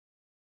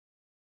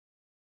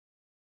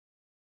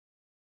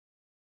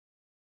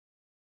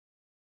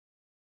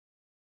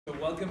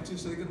welcome to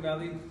Silicon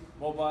Valley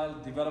Mobile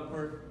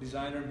Developer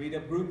Designer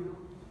Meetup Group.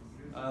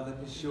 Let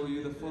me show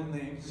you the full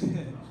names.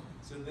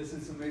 So this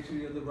is to make sure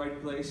you're at the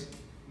right place.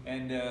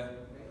 And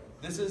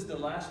this is the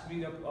last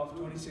meetup of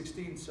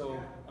 2016, so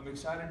I'm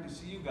excited to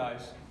see you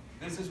guys.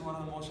 This is one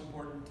of the most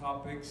important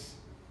topics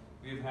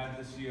we've had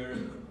this year,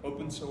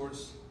 open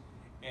source,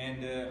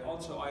 and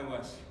also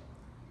iOS.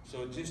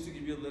 So just to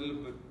give you a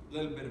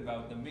little bit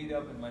about the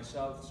meetup and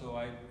myself, so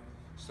I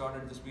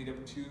started this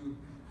meetup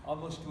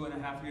almost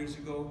 2.5 years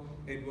ago.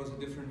 It was a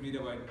different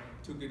meetup. I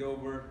took it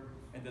over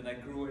and then I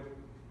grew it.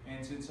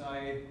 And since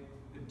I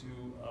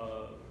do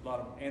a lot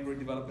of Android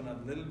development,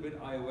 a little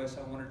bit iOS,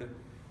 I wanted to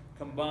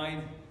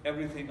combine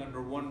everything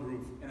under one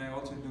roof. And I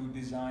also do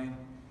design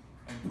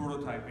and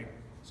prototyping.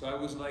 So I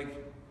was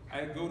like,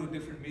 I go to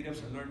different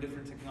meetups and learn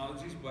different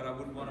technologies, but I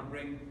would want to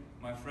bring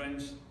my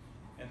friends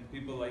and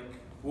people like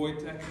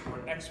Wojtek, who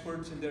are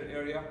experts in their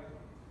area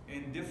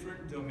in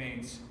different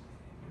domains,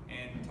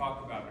 and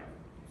talk about it.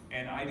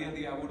 And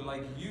ideally, I would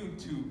like you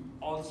to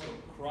also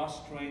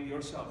cross-train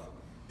yourself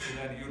so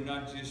that you're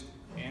not just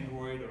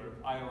Android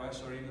or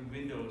iOS or even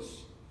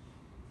Windows.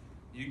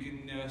 You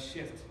can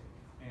shift,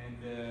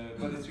 and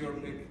but it's your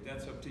pick.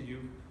 That's up to you.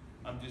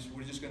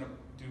 We're just gonna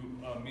do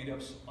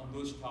meetups on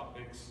those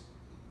topics,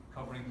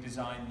 covering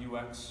design,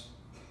 UX,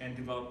 and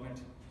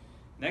development.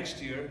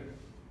 Next year,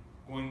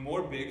 going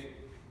more big,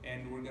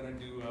 and we're gonna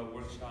do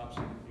workshops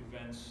and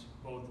events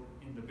both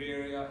in the Bay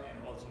Area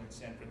and also in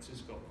San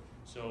Francisco.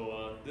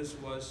 So this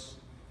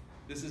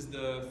is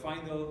the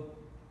final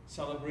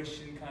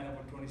celebration kind of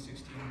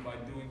 2016 by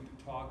doing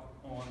the talk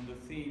on the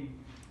theme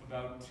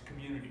about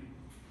community.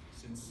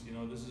 Since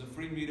this is a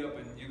free meetup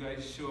and you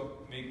guys show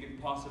up, make it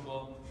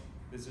possible.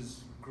 This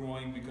is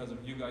growing because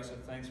of you guys, so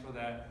thanks for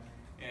that.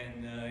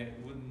 And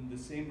with the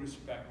same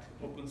respect,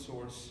 open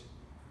source,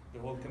 the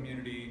whole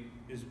community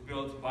is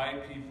built by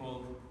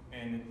people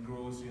and it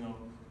grows,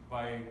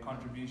 by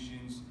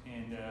contributions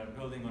and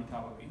building on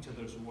top of each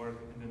other's work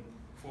and then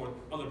for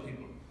other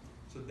people.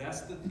 So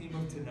that's the theme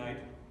of tonight.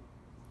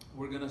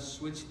 We're gonna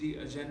switch the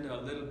agenda a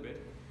little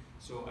bit.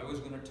 So I was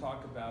gonna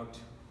talk about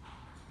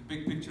the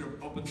big picture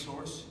of open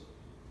source,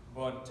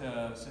 but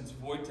since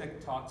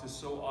Wojtek talks is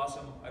so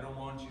awesome, I don't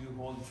want you to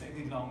hold it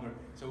any longer.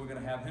 So we're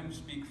gonna have him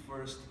speak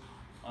first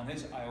on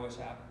his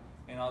iOS app,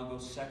 and I'll go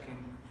second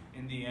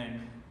in the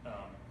end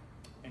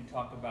and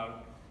talk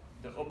about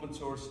the open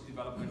source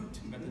development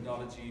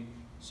methodology,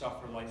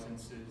 software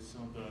licenses,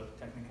 some of the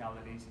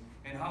technicalities,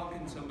 and how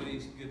can somebody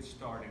get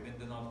started. And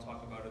then I'll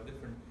talk about a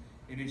different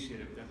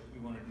initiative that we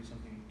want to do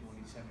something in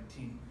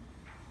 2017.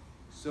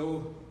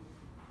 So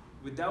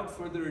without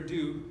further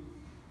ado,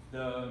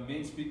 the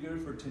main speaker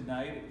for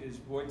tonight is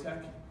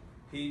Wojtek.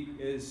 He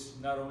is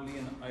not only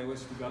an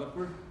iOS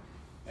developer,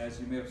 as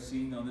you may have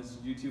seen on this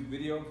YouTube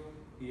video,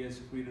 he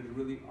has created a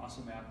really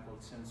awesome app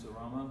called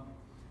Sensorama,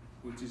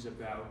 which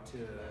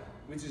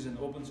is an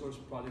open source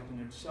project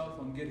in itself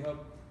on GitHub,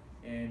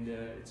 and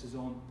it's his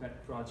own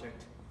pet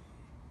project.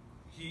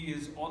 He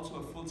is also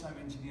a full-time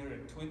engineer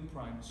at Twin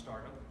Prime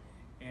startup,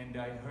 and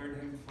I heard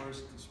him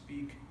first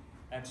speak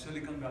at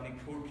Silicon Valley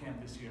Code Camp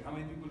this year. How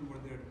many people were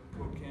there at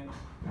Code Camp?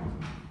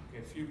 Okay,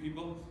 a few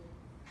people.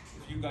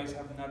 If you guys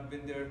have not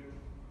been there,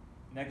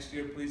 next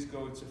year please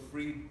go. It's a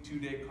free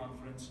 2-day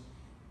conference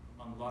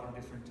on a lot of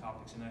different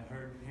topics, and I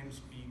heard him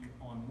speak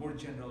on more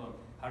general on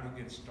how to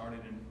get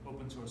started in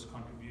open source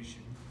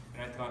contribution.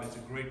 And I thought it's a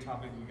great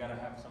topic. We gotta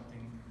have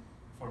something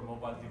for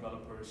mobile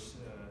developers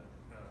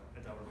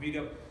at our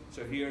meetup.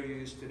 So here he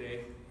is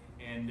today.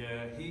 And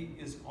he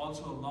is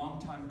also a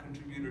long-time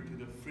contributor to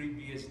the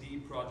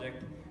FreeBSD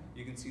project.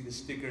 You can see the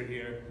sticker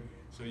here,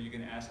 so you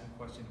can ask him a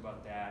question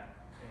about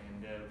that.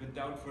 And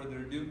without further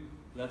ado,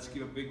 let's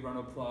give a big round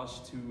of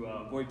applause to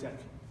Wojtek.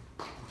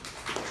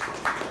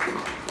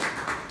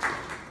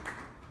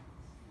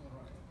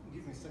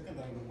 Give me a second, I'm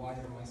going to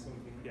wire myself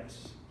in.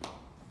 Yes.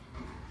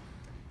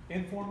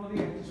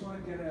 Informally, I just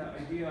want to get an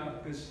idea,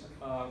 because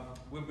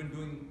we've been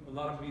doing a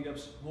lot of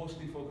meetups,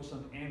 mostly focused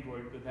on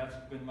Android, but that's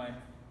been my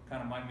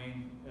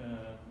main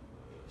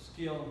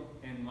skill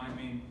and my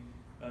main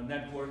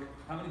network.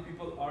 How many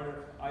people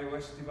are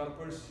iOS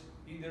developers?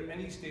 Either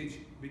any stage,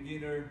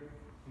 beginner,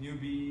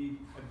 newbie,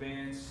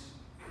 advanced,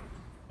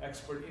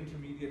 expert,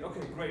 intermediate.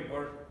 Okay, great,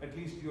 or at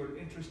least you're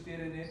interested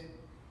in it.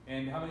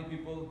 And how many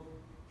people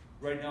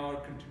right now are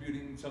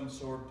contributing some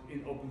sort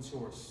in open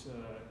source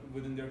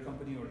within their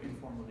company or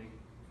informally?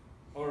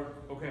 Or,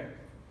 okay,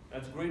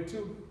 that's great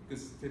too,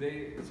 because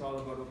today it's all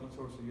about open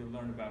source, so you'll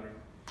learn about it.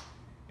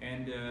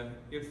 And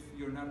if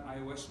you're not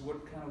iOS,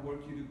 what kind of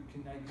work you do?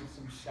 Can I give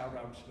some shout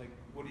outs? Like,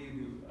 what do you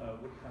do?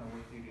 What kind of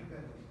work do you do?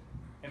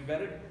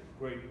 Embedded?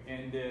 Great.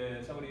 And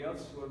somebody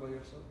else? What about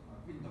yourself?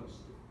 Windows.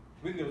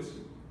 Windows.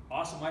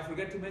 Awesome. I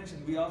forgot to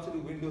mention, we also do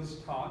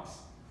Windows talks,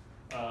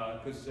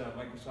 because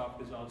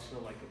Microsoft is also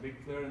like a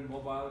big player in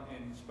mobile,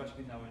 and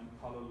especially now in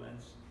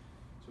HoloLens.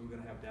 So we're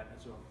going to have that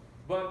as well.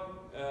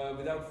 But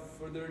without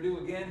further ado,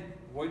 again,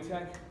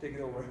 Wojtek, take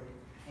it over.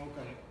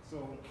 Okay,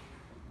 so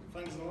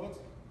thanks a lot.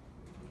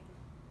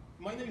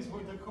 My name is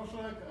Wojtek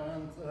Koszek,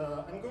 and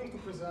I'm going to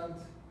present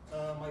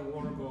my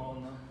work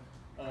on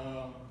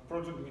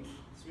project which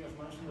Suyash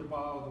mentioned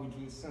about,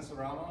 which is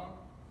Sensorama.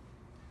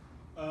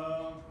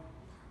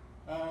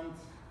 And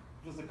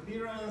just the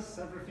clearance,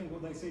 everything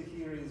what I say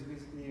here is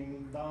basically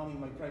done in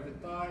my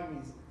private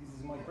time. This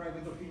is my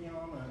private opinion,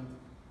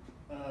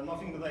 and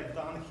nothing that I've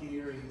done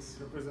here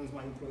represents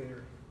my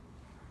employer.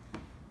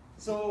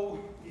 So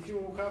if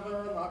you have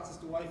access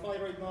to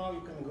Wi-Fi right now,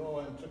 you can go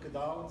and check it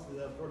out.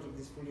 The project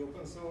is fully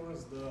open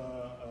source.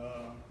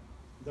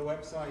 The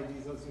website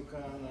is, as you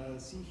can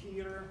see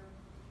here.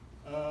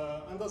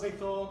 And as I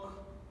talk,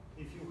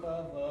 if you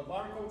have a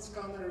barcode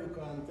scanner, you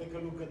can take a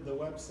look at the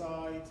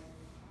website.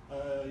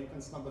 You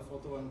can snap a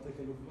photo and take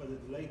a look at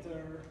it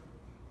later.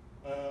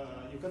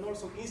 You can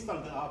also install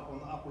the app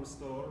on Apple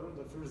Store.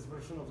 The first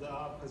version of the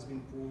app has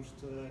been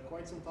pushed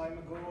quite some time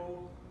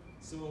ago.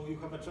 So you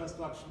have a chance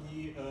to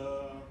actually,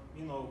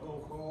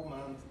 go home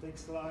and take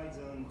slides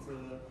and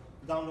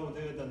download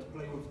it and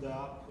play with the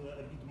app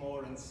a bit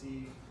more and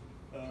see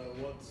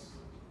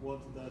what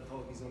the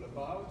talk is all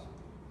about.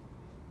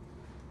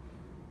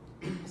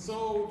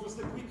 So just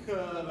a quick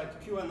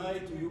Q&A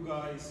to you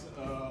guys.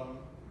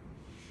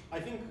 I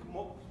think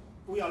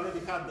we already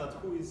had that.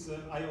 Who is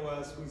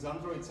iOS? Who is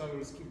Android? So I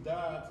will skip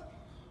that.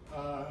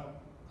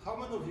 How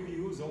many of you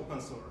use open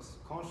source,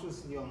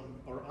 consciously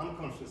or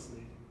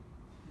unconsciously?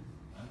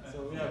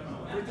 So yeah,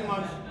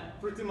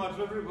 pretty much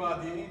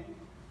everybody.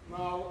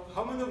 Now,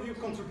 how many of you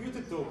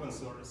contributed to open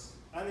source?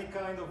 Any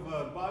kind of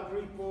bug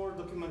report,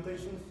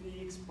 documentation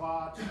fix,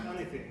 patch,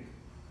 anything?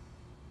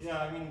 Yeah,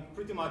 I mean,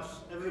 pretty much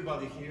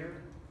everybody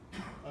here.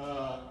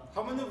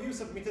 How many of you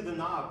submitted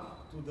an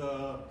app to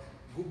the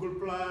Google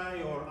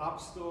Play or App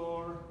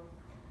Store?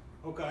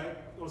 Okay,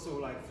 also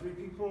like 3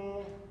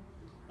 people.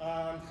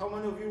 And how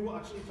many of you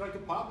actually try to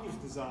publish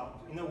this app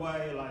in a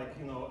way like,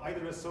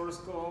 either a source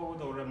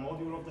code or a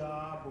module of the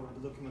app or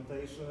the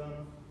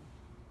documentation?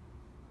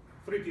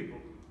 3 people.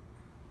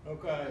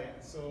 Okay,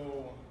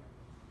 so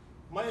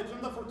my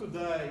agenda for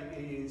today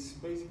is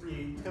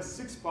basically, it has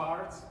 6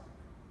 parts.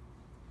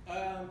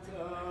 And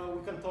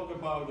we can talk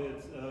about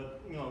it.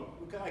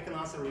 I can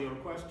answer your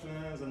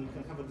questions, and we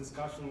can have a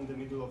discussion in the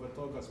middle of a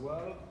talk as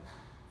well.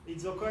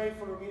 It's okay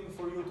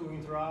for you to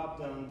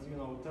interrupt and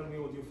tell me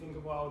what you think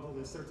about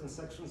the certain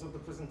sections of the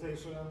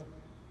presentation.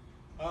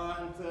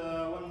 And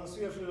when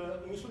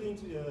Suyash initially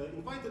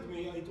invited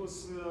me, it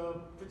was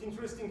pretty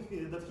interesting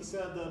that he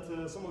said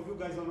that some of you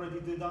guys already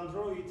did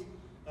Android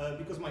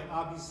because my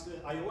app is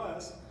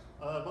iOS.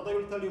 But I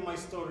will tell you my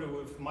story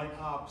with my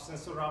app,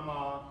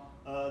 Sensorama.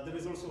 There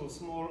is also a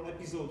small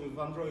episode with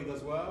Android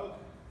as well.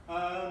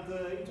 And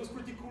it was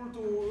pretty cool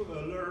to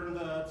learn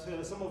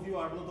that some of you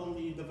are not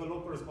only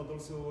developers but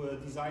also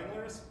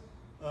designers.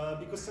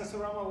 Because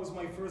Sensorama was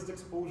my first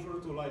exposure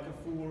to like a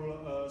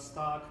full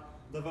stack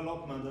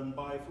development. And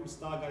by full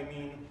stack, I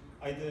mean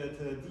I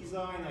did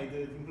design, I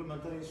did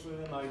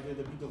implementation, I did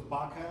a bit of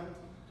backend.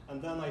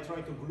 And then I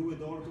tried to glue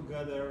it all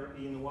together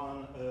in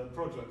one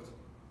project.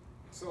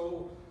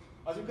 So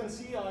as you can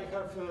see, I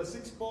have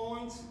 6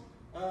 points.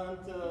 And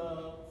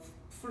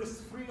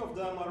first 3 of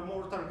them are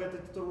more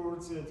targeted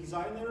towards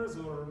designers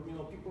or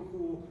people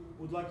who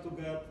would like to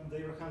get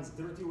their hands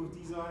dirty with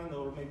design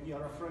or maybe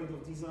are afraid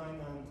of design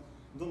and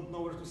don't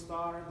know where to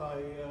start.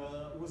 I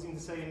was in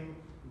the same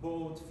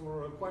boat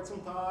for quite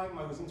some time.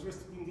 I was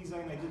interested in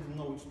design. I didn't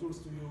know which tools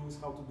to use,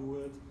 how to do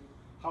it,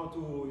 how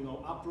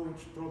to approach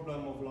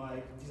problem of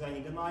like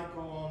designing an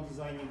icon,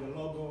 designing a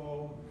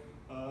logo,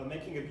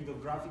 making a bit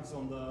of graphics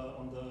on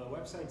the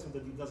website so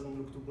that it doesn't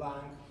look too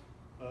blank.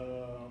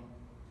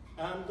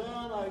 And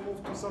then I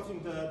moved to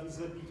something that is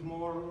a bit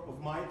more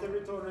of my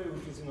territory,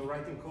 which is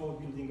writing code,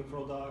 building a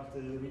product,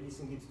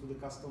 releasing it to the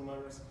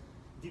customers,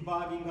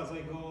 debugging as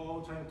I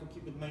go, trying to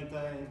keep it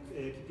maintained,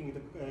 keeping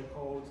the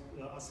code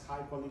as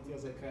high quality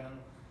as I can.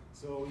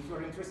 So if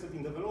you're interested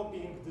in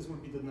developing, this will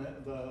be the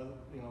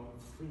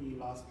 3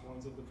 last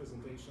points of the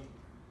presentation.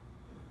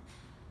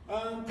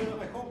 And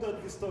I hope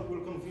that this talk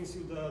will convince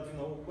you that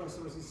open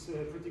source is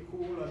pretty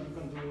cool and you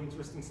can do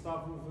interesting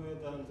stuff with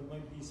it, and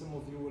maybe some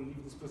of you will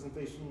leave this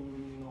presentation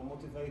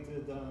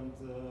motivated and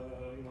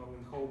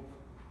in hope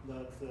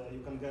that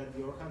you can get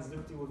your hands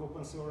dirty with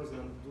open source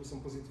and do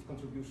some positive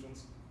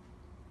contributions.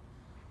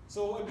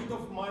 So a bit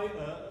of my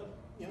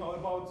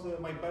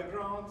about my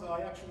background.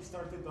 I actually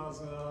started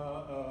as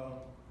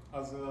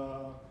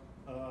a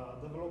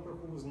developer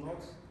who was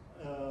not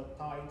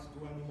tied to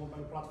any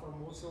mobile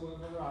platform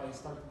whatsoever. I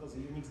started as a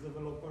Unix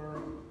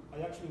developer.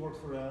 I actually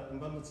worked for an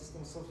embedded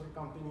systems software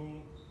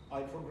company.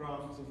 I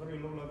programmed very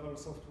low-level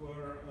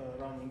software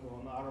running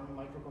on ARM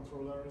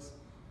microcontrollers.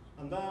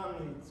 And then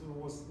it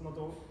was not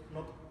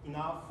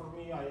enough for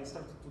me. I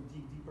started to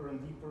dig deeper and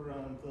deeper,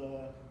 and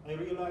I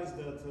realized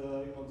that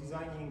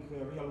designing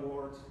a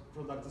real-world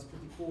product is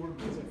pretty cool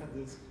because I had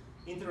this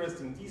interest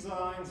in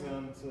designs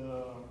and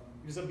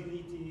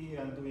usability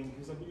and doing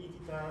usability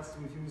tests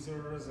with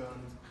users,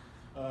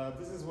 and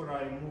this is where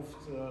I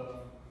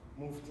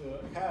moved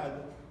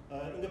ahead.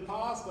 In the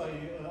past,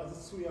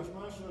 as Suyash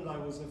mentioned, I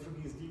was a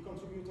FreeBSD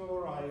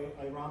contributor.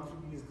 I ran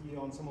FreeBSD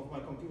on some of my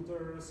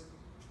computers.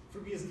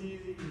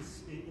 FreeBSD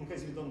is, in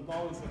case you don't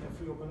know, it's like a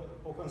free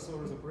open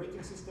source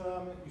operating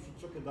system. You should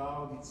check it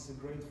out. It's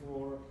great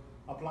for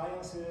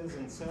appliances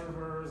and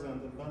servers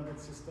and embedded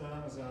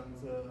systems, and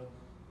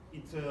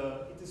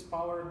it is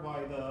powered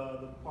by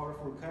the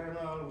powerful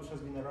kernel, which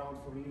has been around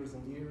for years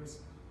and years.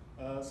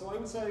 So I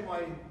would say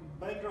my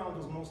background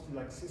was mostly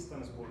like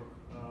systems work.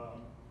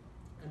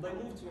 And I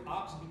moved to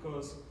apps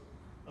because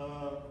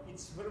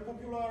it's very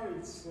popular,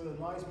 it's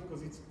nice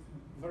because it's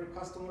very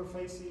customer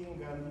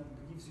facing and it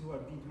gives you a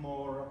bit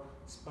more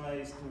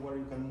space to where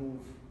you can move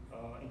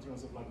in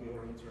terms of like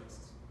your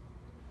interests.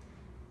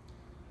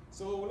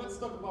 So let's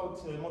talk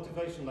about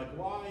motivation, like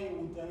why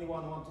would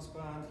anyone want to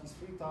spend his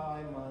free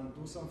time and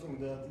do something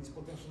that is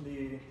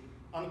potentially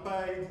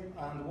unpaid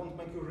and won't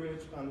make you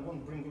rich and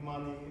won't bring you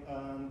money,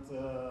 and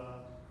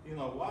you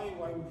know, why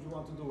would you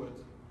want to do it?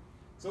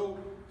 So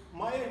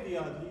my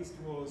idea at least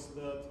was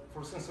that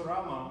for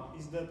Sensorama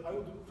is that I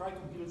would try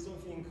to build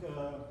something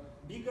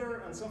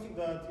bigger and something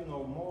that, you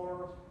know,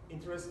 more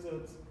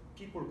interested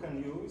people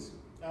can use.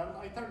 And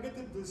I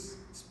targeted this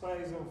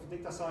space of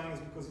data science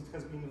because it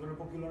has been very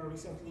popular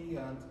recently,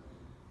 and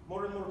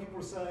more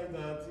people say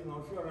that, you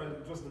know, if you are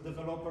just a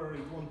developer,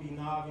 it won't be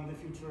enough in the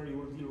future. You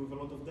will deal with a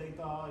lot of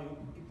data.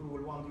 People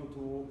will want you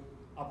to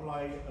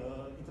apply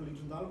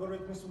intelligent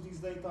algorithms to this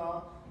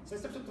data. So I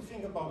started to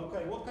think about,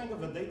 okay, what kind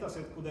of a data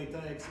set could I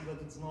take so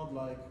that it's not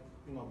like,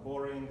 you know,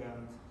 boring,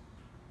 and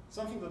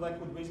something that I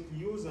could basically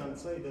use and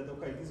say that,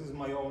 okay, this is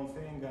my own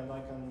thing, and I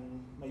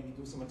can maybe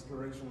do some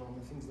exploration on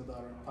the things that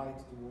are tied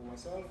to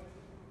myself.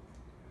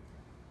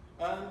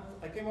 And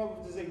I came up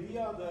with this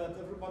idea that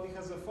everybody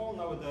has a phone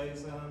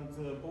nowadays,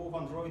 and both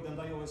Android and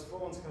iOS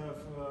phones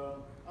have,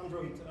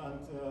 Android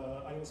and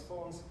iOS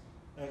phones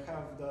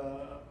have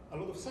a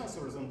lot of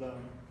sensors on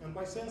them. And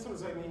by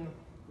sensors, I mean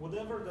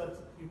whatever that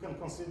you can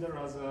consider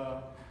as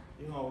a,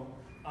 you know,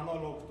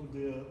 analog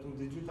to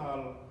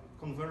digital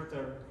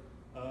converter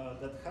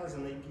that has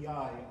an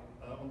API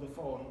on the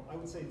phone. I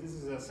would say this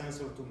is a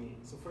sensor to me.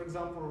 So for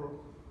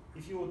example,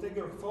 if you take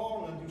your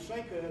phone and you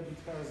shake it, it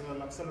has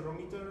an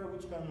accelerometer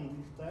which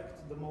can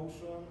detect the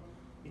motion.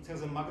 It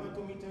has a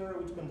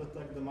magnetometer which can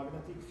detect the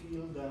magnetic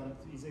field and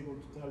is able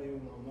to tell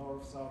you,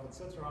 north, south,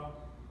 etc.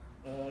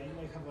 You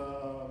may have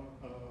a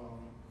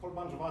whole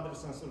bunch of other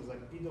sensors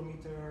like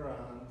pedometer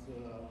and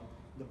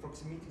the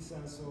proximity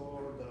sensor,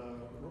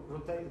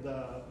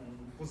 the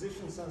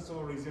position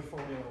sensor. Is your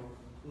phone,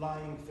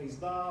 lying face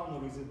down,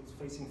 or is it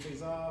facing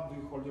face up?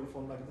 Do you hold your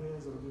phone like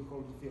this, or do you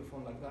hold your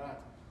phone like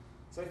that?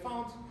 So I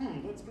found,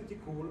 that's pretty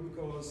cool,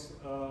 because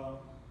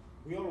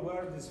we all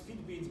wear these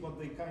Fitbits, but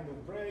they kind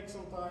of break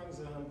sometimes,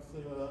 and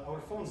our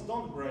phones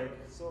don't break.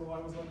 So I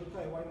was like,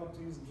 okay, why not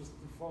use just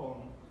the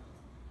phone?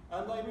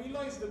 And I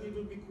realized that it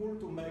would be cool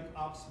to make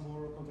apps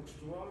more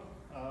contextual.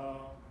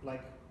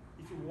 Like,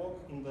 if you walk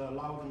in the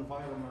loud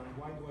environment,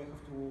 why do I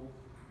have to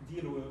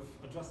deal with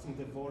adjusting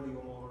the volume?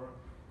 Or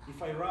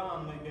if I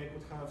run, maybe I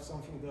could have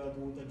something that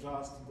would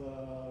adjust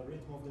the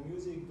rhythm of the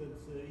music that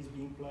is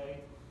being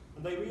played.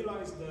 And I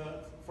realized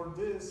that for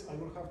this, I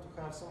will have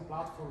to have some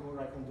platform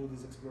where I can do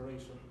this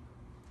exploration.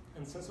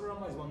 And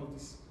Sensorama is one of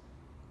these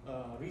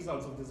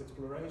results of this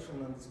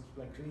exploration and this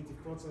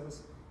creative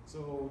process.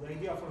 So the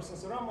idea for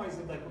Sensorama is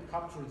that I could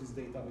capture this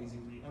data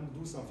basically and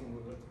do something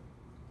with it.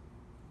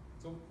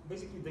 So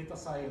basically data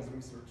science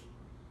research.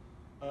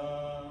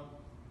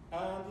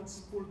 And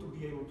it's cool to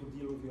be able to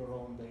deal with your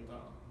own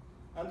data.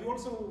 And you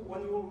also,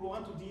 when you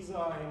want to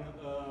design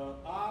an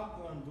app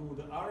and do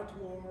the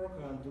artwork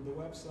and do the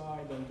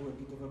website and do a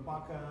bit of a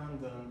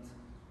backend and,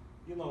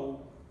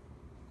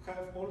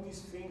 have all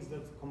these things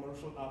that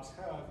commercial apps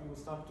have, you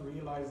start to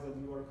realize that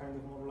you are kind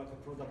of more like a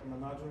product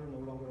manager, no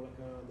longer like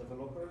a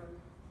developer.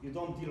 You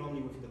don't deal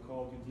only with the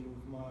code, you deal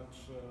with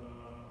much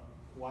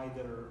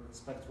wider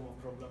spectrum of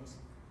problems.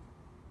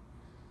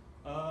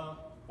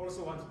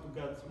 Also wanted to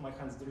get my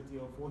hands dirty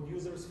of what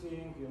users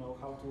think,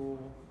 how to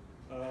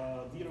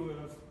deal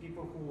with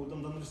people who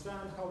don't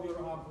understand how your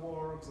app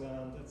works,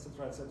 and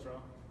etc., etc.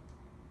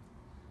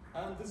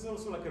 And this is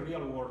also like a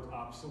real-world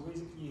app. So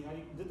basically,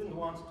 I didn't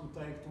want to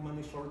take too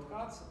many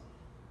shortcuts.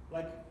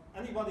 Like,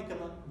 anybody can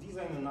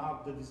design an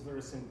app that is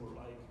very simple.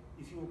 Like,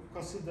 if you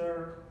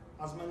consider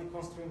as many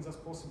constraints as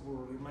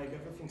possible, you make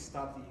everything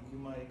static, you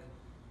make,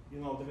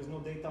 there is no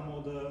data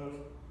model,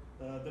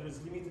 there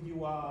is limited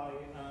UI,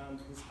 and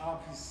this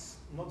app is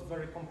not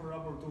very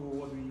comparable to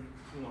what we,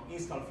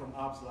 install from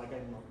apps like,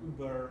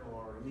 Uber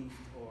or Lyft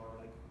or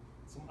like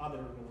some other,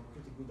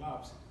 pretty good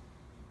apps.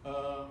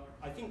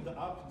 I think the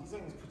app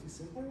design is pretty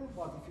simple,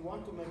 but if you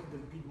want to make it a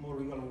bit more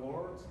real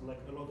world, like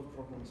a lot of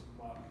problems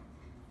pop up,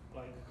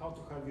 like how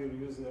to have your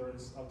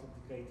users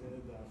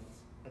authenticated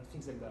and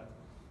things like that.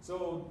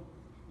 So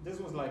this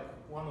was like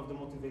one of the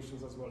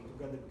motivations as well, to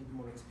get a bit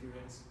more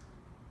experience.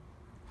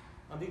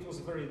 And it was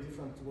very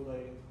different to what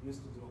I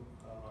used to do.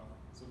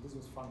 So this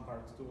was fun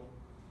part too.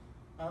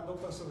 And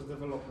open source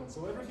development.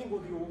 So everything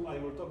what I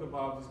will talk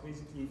about is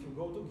basically, if you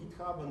go to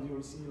GitHub and you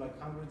will see like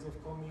hundreds of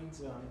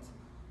commits, and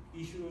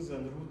issues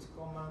and root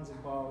comments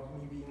about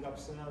me being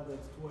upset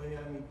at 2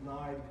 a.m.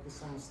 midnight because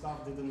some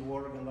stuff didn't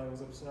work and I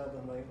was upset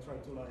and I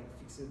tried to like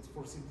fix it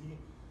for CD.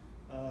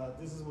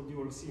 This is what you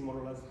will see more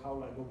or less how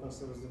like open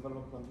source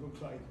development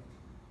looks like.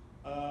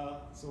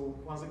 So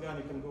once again,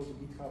 you can go to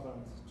GitHub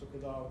and check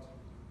it out.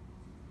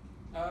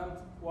 And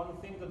one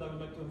thing that I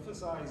would like to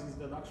emphasize is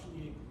that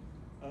actually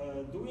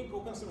doing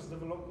open source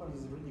development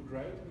is really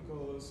great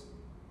because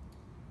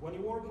when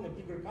you work in a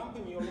bigger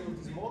company, all of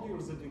these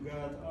modules that you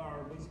get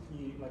are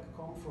basically like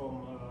come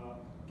from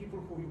people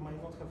who you might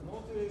not have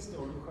noticed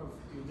or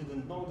you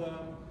didn't know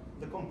them.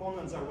 The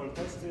components are well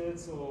tested,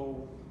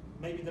 so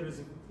maybe there is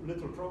a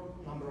little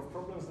number of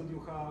problems that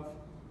you have.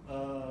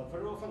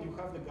 Very often you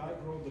have the guy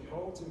who wrote the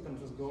code, so you can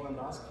just go and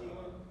ask him,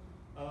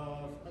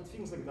 and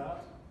things like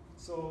that.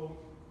 So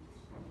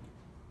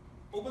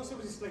open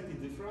source is slightly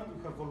different.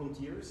 You have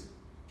volunteers,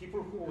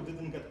 people who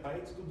didn't get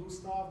paid to do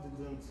stuff,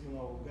 didn't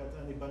get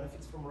any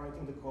benefits from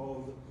writing the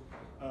code.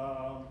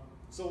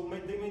 So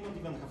they may not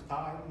even have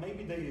time.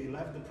 Maybe they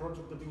left the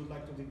project that they would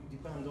like to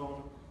depend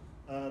on.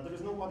 There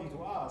is nobody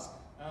to ask.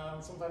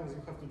 Sometimes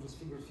you have to just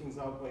figure things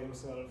out by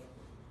yourself.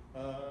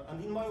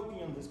 And in my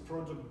opinion, this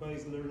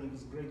project-based learning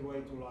is a great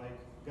way to like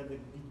get a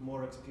bit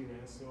more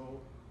experience. So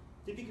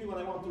typically when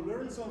I want to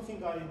learn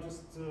something, I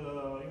just,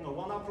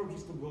 one approach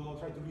is to go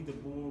try to read a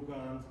book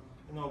and,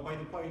 by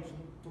the page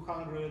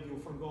 200, you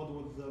forgot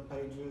what the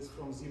pages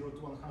from 0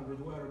 to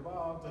 100 were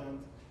about,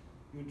 and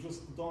you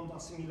just don't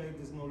assimilate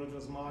this knowledge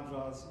as much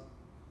as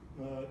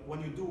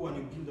when you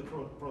build a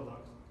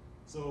product.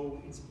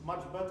 So it's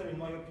much better, in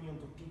my opinion,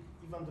 to pick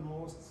even the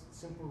most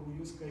simple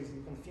use case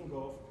you can think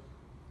of,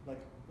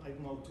 like, I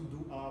don't know, to-do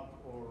app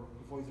or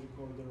voice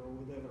recorder or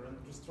whatever, and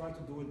just try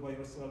to do it by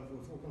yourself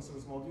with open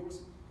source modules,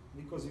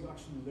 because you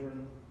actually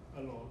learn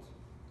a lot.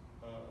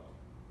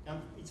 And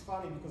it's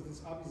funny because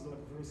this app is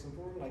like very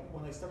simple. Like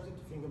when I started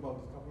to think about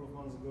it a couple of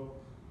months ago,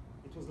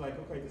 it was like,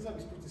 okay, this app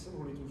is pretty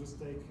simple. It will just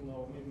take,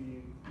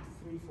 maybe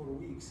 3-4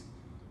 weeks.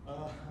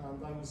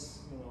 And I was,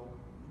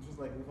 just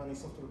like with any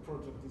software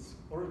project, this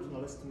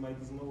original estimate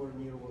is nowhere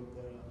near what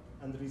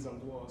the end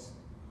result was.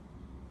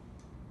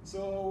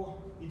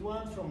 So it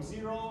went from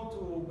 0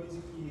 to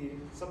basically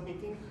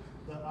submitting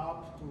the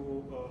app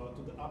to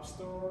the App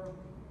Store.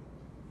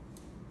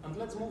 And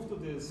let's move to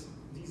this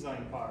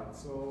design part.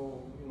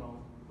 So,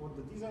 what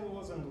the design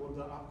was and what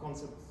the app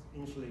concept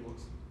initially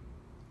was.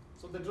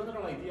 So the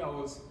general idea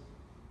was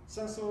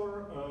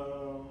sensor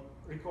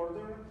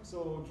recorder.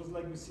 So just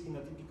like you see in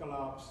a typical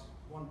apps,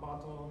 one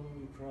button,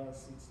 you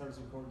press, it starts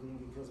recording,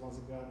 you press once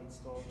again, it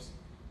stops.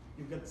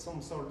 You get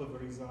some sort of a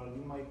result.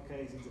 In my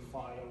case, it's a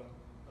file,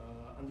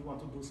 and you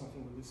want to do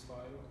something with this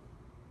file.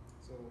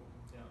 So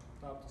yeah,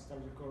 tap to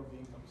start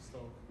recording, tap to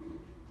stop.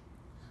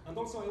 And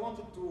also I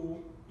wanted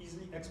to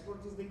easily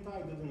export this data.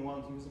 I didn't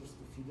want users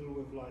to fiddle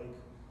with like,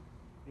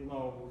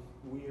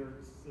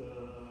 weird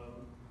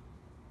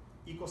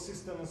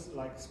ecosystems,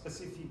 like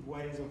specific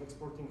ways of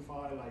exporting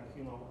file, like,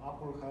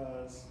 Apple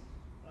has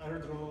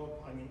AirDrop.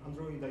 I mean,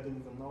 Android, I don't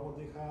even know what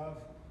they have.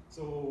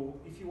 So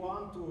if you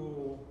want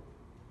to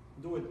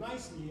do it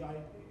nicely,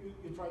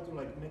 you try to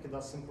like make it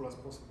as simple as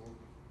possible.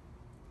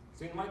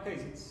 So in my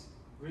case, it's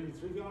really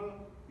trivial.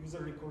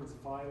 User records the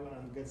file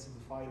and gets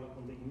the file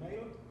on the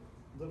email.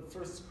 The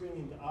first screen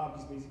in the app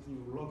is basically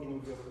you log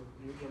in with your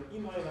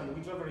email, and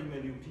whichever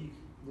email you pick,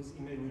 this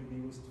email will be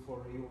used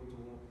for you to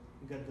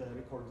get the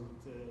recorded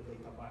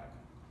data back.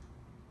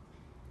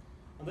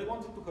 And I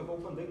wanted to have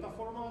open data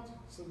format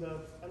so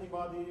that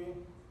anybody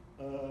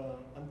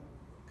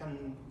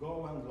can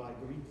go and like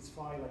read this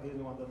file. I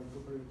didn't want any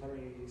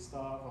proprietary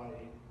stuff.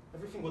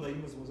 Everything what I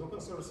used was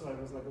open source, so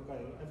I was like,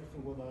 okay,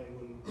 everything what I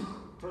will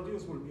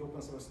produce will be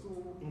open source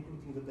too,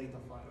 including the data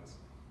files.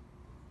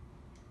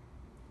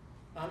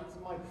 And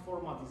my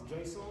format is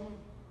JSON.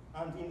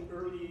 And in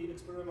early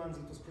experiments,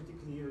 it was pretty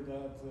clear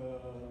that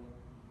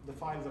the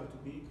files are too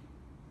big,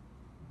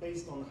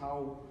 based on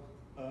how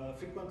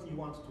frequently you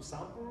want to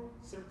sample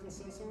certain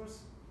sensors.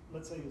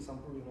 Let's say you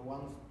sample,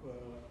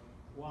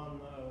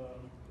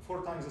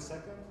 4 times a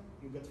second.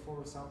 You get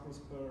 4 samples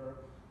per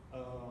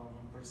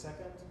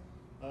second.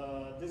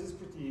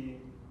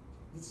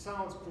 This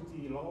sounds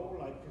pretty low,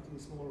 like pretty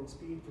small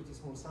speed, pretty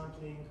small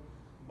sampling.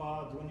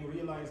 But when you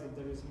realize that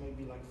there is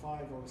maybe like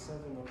 5 or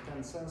 7 or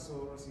 10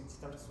 sensors, it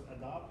starts to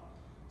add up.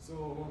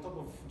 So on top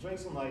of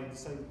JSON, I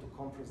decided to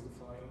compress the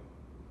file.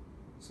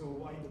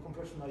 So the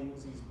compression I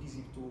use is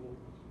bzip2,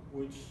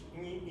 which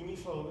in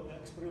initial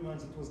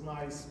experiments, it was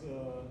nice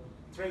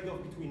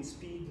trade-off between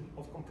speed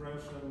of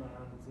compression and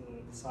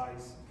the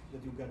size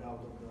that you get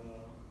out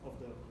of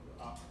the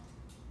app.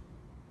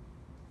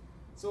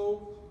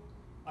 So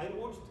I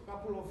watched a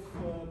couple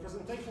of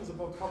presentations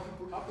about how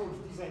people approach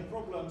design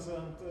problems,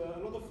 and a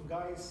lot of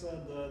guys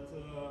said that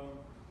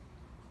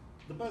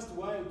the best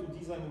way to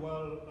design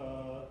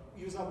well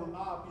usable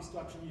app is to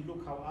actually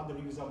look how other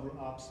usable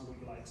apps look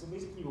like. So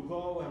basically you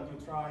go and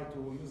you try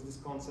to use this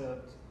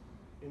concept,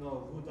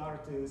 good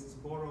artists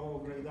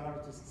borrow, great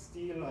artists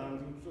steal,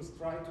 and you just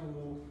try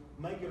to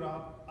make your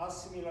app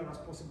as similar as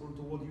possible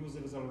to what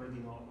users already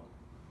know.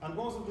 And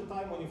most of the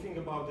time when you think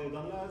about it,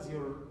 unless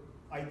your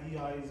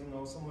idea is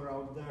somewhere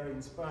out there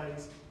in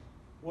space,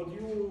 what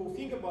you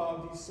think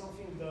about is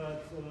something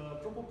that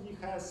probably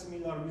has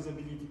similar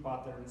usability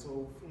patterns.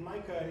 So in my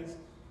case,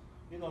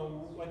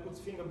 I could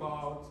think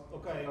about,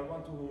 okay, I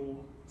want to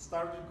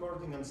start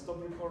recording and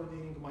stop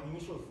recording. My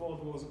initial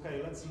thought was,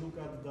 okay, let's look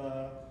at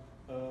the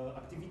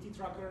activity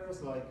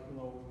trackers, like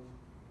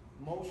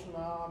motion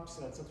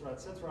apps, etc.,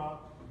 etc.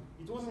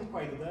 It wasn't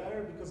quite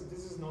there because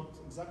this is not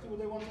exactly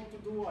what I wanted to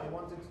do. I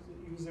wanted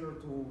the user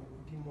to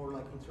be more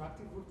like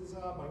interactive with this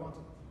app. I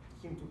wanted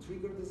him to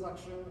trigger this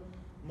action,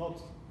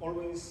 not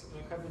always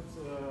have it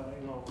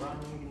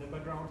running in the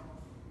background.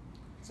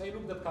 So I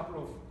looked at a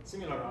couple of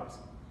similar apps.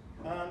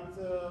 And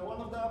one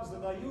of the apps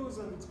that I use,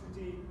 and it's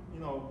pretty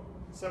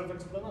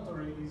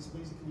self-explanatory, is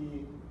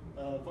basically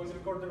a voice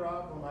recorder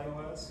app on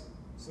iOS.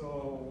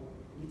 So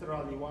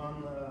literally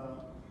one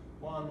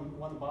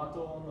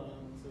button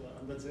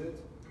and that's it.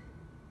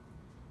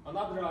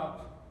 Another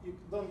app, you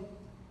don't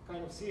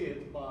kind of see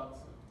it, but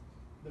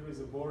there is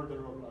a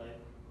border of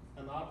like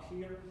an app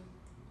here.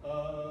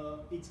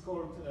 It's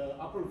called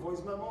Apple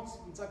Voice Memos.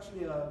 It's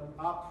actually an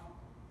app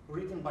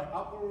written by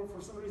Apple.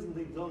 For some reason,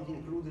 they don't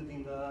include it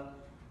in the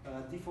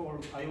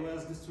default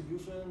iOS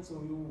distribution, so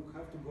you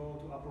have to go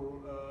to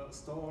Apple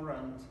Store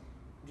and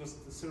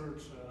just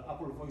search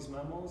Apple Voice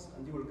Memos,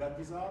 and you will get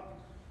this app.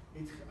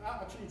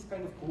 Actually, it's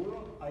kind of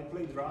cool. I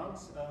play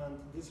drums, and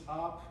this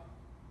app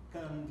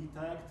can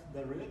detect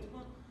the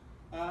rhythm,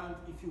 and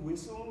if you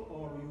whistle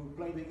or you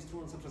play the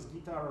instruments such as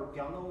guitar or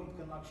piano, it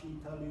can actually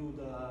tell you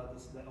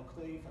the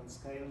octave and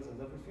scales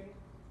and everything.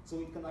 So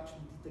it can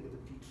actually detect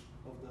the pitch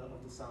of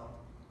the sound.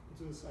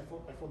 I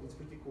thought it's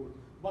pretty cool.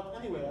 But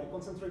anyway, I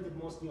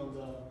concentrated mostly on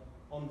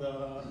the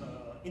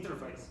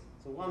interface.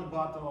 So one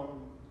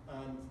button,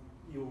 and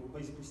you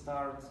basically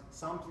start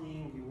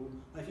sampling.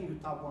 I think you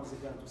tap once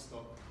again to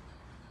stop.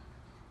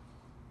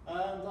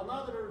 And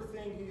another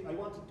thing I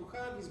wanted to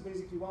have is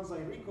basically once I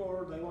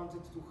record, I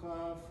wanted to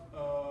have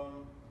a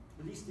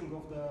listing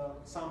of the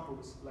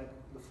samples, like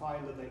the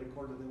file that I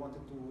recorded. I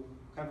wanted to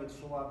have it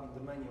show up in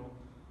the menu.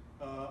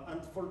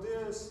 And for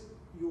this,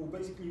 you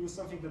basically use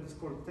something that is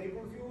called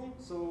table view.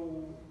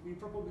 So we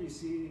probably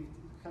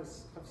have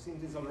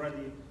seen this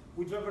already.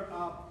 Whichever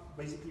app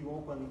basically you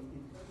open,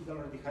 it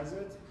already has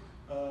it.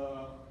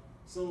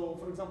 So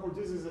for example,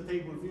 this is a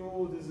table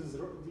view.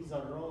 These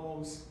are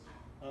rows.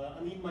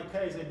 And in my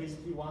case, I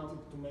basically wanted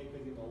to make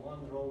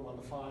one row, one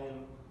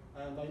file.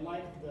 And I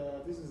liked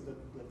this is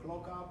the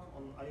clock app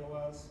on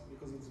iOS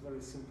because it's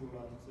very simple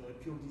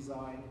and pure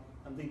design.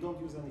 And they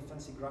don't use any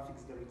fancy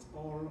graphics there. It's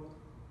all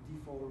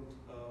default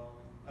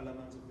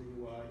elements of the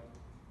UI.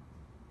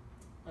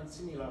 And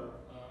similar,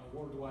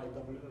 worldwide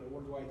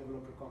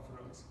developer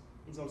conference.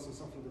 It's also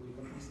something that you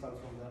can install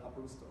from the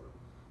Apple Store.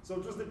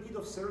 So just a bit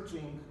of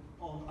searching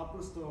on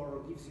Apple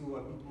Store gives you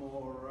a bit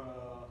more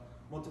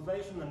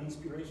motivation and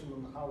inspiration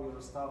on how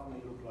your stuff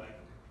may look like.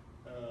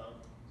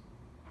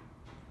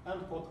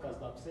 And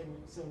podcast app,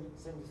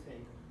 same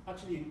thing.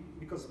 Actually,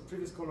 because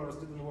previous colors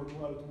didn't work too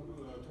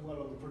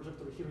well on the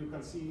projector, here you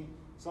can see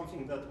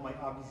something that my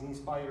app is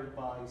inspired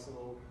by.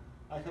 So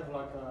I have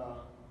like a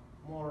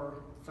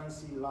more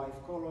fancy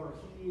live color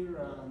here,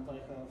 and I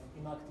have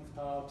inactive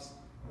tabs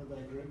that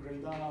I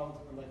grayed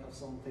out, and I have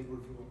some table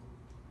view.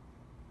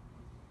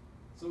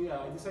 So yeah,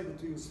 I decided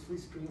to use 3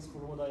 screens for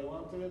what I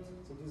wanted.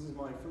 So this is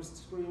my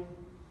first screen.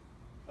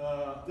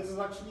 This is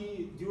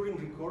actually during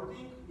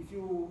recording. If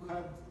you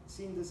had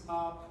seen this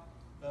app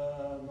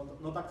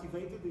not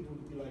activated, it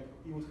would be like,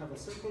 you would have a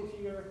circle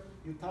here,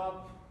 you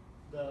tap,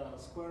 the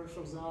square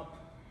shows up.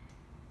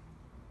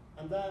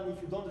 And then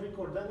if you don't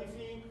record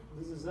anything,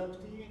 this is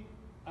empty.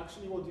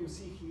 Actually what you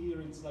see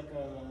here, it's like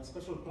a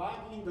special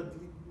plugin that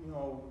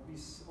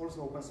is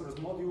also open source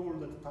module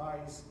that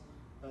ties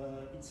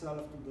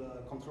itself to the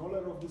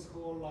controller of this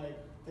whole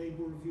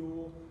table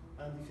view,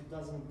 and if it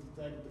doesn't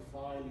detect the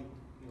file,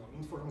 it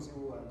informs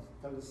you and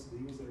tells the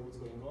user what's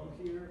going on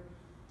here.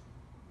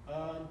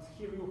 And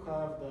here you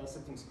have the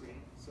setting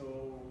screen.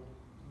 So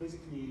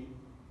basically,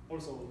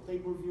 also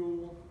table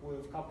view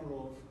with a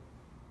couple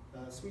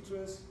of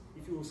switches.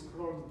 If you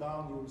scroll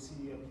down, you will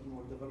see a bit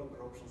more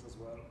developer options as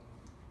well.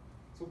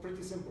 So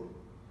pretty simple.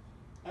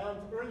 And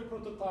early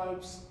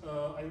prototypes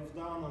I've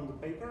done on the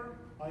paper.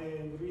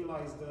 I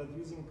realized that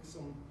using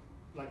some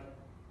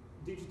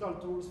digital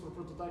tools for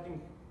prototyping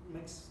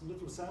makes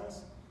little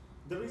sense.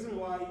 The reason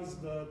why is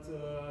that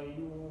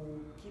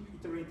you keep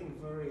iterating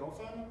very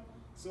often.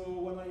 So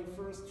when I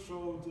first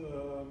showed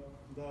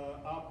the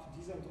app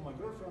design to my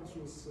girlfriend, she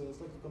was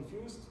slightly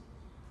confused,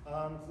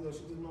 and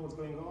she didn't know what's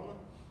going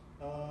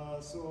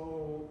on.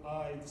 So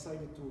I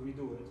decided to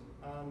redo it,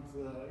 and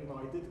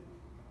I did,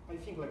 I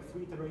think,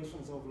 3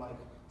 iterations of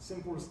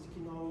simple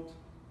sticky note,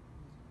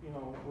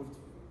 with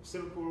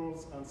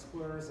circles and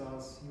squares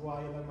as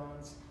UI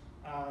elements,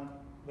 and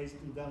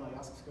basically then I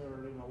asked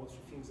her, what she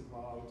thinks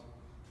about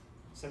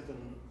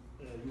certain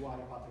UI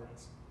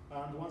patterns.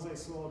 And once I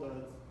saw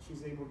that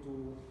she's able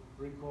to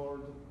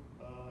record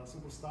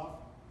simple stuff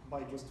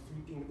by just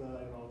flipping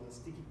the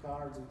sticky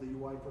cards of the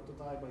UI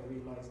prototype, I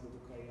realized that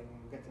okay,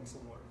 I'm getting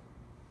somewhere.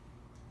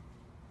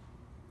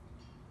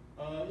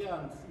 Yeah,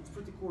 and it's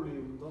pretty cool.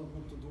 You don't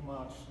need to do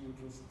much. You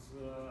just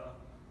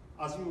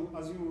as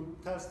you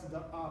test the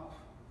app,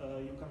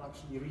 you can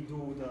actually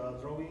redo the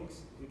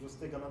drawings. You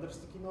just take another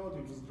sticky note,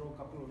 you just draw a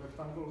couple of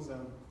rectangles,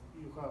 and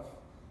you have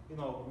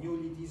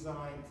newly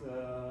designed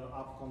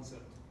app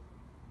concept.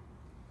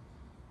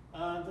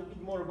 And a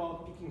bit more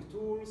about picking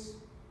tools.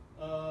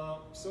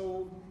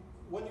 So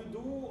when you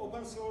do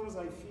open source,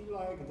 I feel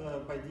like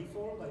by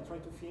default, I try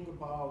to think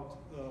about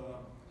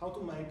how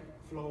to make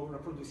flow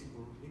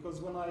reproducible.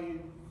 Because when I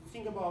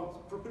think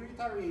about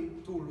proprietary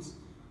tools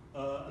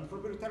and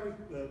proprietary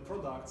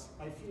products,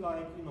 I feel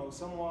like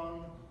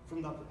someone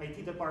from the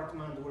IT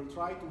department will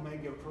try to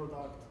make your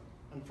product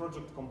and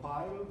project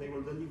compile. They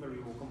will deliver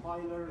you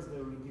compilers, they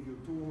will give you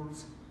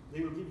tools,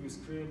 they will give you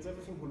scripts,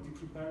 everything will be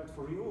prepared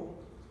for you.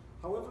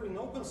 However, in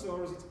open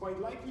source, it's quite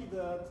likely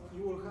that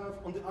you will have,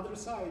 on the other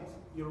side,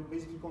 your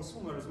basically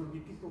consumers will be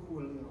people who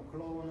will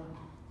clone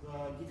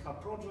the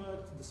GitHub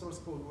project, the source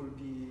code will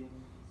be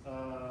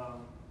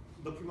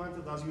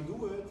documented as you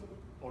do it,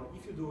 or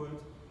if you do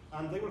it,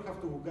 and they will have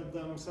to get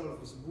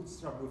themselves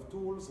bootstrapped with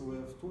tools,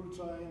 with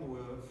toolchain,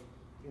 with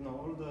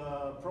all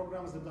the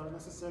programs that are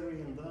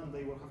necessary, and then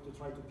they will have to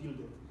try to build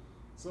it.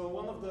 So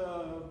one of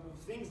the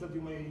things that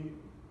you may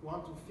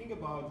want to think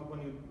about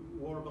when you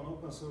work on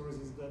open source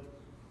is that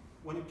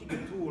when you pick a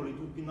tool, it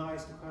would be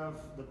nice to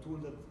have the tool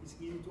that is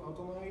easy to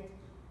automate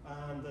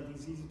and that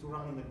is easy to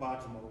run in a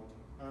batch mode.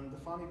 And the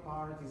funny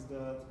part is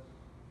that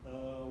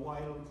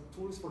while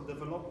tools for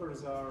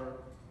developers are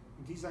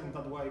designed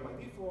that way by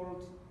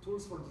default,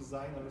 tools for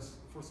designers,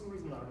 for some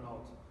reason, are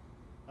not.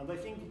 And I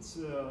think it's,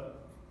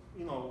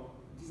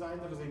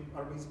 designers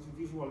are basically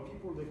visual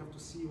people. They have to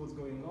see what's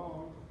going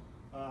on.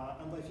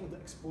 And I think the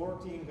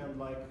exporting and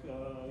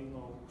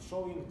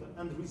showing the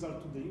end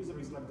result to the user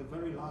is like the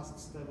very last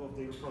step of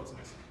their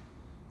process.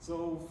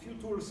 So few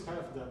tools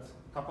have that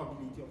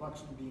capability of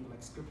actually being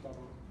like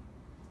scriptable.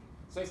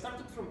 So I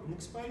started from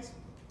Inkspace,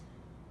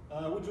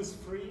 which was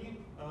free.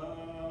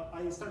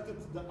 I started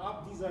the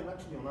app design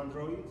actually on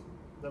Android.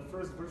 The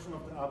first version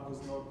of the app was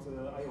not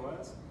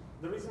iOS.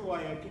 The reason why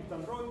I picked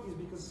Android is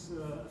because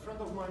a friend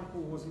of mine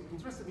who was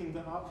interested in the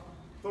app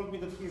told me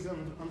that he's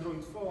an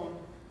Android phone.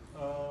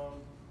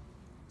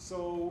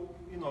 So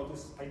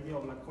this idea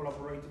of like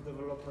collaborative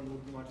development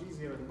would be much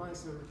easier and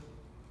nicer.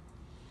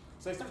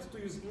 So I started to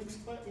use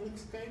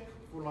Inkscape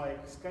for like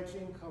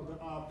sketching how the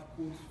app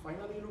could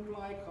finally look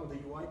like, how the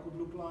UI could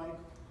look like.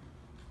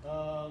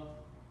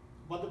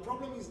 But the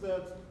problem is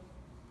that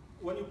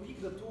when you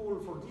pick the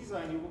tool for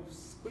design, you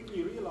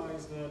quickly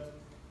realize that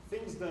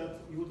things that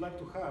you would like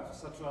to have,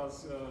 such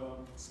as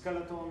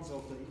skeletons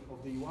of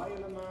the UI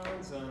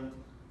elements and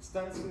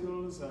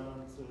stencils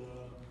and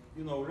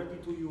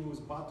ready-to-use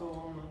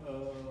button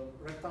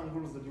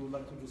rectangles that you would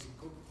like to just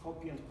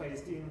copy and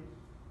paste in.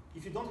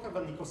 If you don't have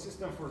an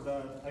ecosystem for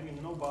that, I mean,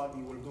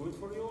 nobody will do it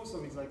for you.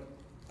 So it's like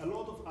a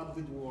lot of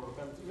added work.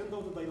 And even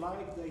though that I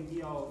like the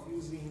idea of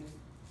using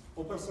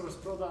open source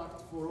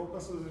product for open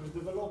source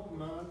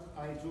development,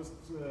 I just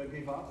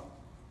gave up.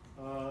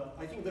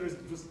 I think there is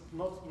just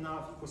not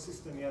enough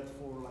ecosystem yet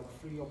for like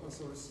free open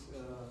source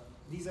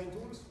design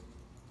tools.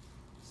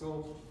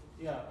 So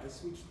yeah, I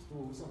switched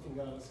to something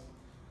else.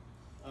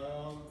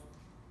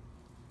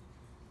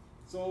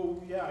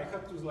 So yeah, I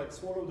had to like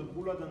swallow the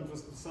bullet and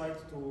just decide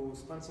to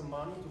spend some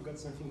money to get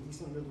something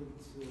decent that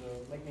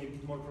would make me a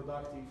bit more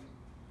productive.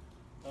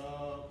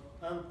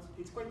 And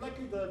it's quite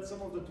likely that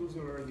some of the tools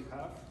you already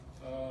have.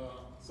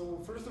 So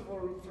first of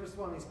all, first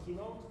one is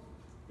Keynote.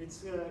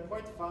 It's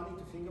quite funny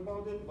to think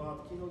about it,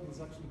 but Keynote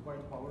is actually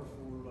quite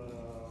powerful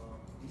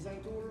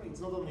design tool. It's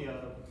not only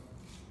a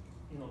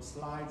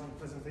slides and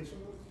presentation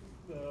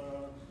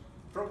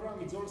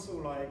program. It's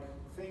also like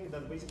thing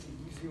that basically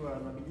gives you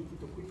an ability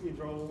to quickly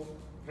draw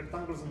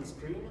rectangles on the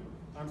screen.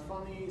 And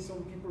funny,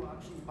 some people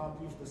actually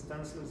publish the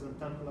stencils and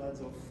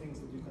templates of things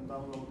that you can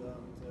download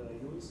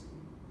and use.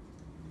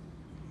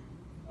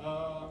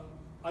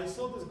 I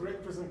saw this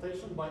great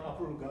presentation by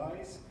Apple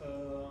guys.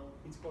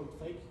 It's called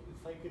Fake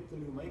It Till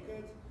You Make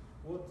It.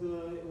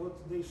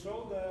 What they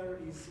show there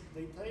is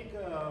they take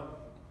an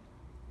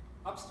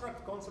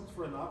abstract concept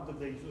for an app that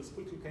they just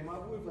quickly came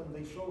up with, and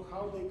they show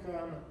how they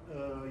can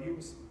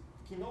use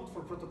Keynote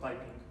for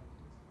prototyping.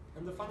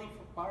 And the funny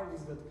part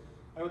is that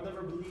I would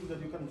never believe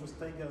that you can just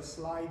take a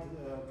slide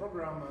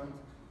program and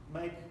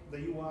make the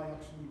UI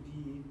actually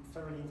be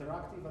fairly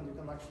interactive, and you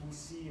can actually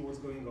see what's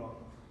going on.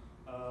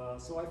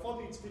 So I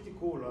thought it's pretty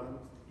cool, and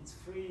it's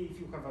free if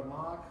you have a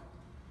Mac.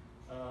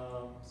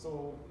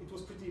 So it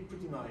was pretty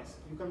nice.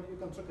 You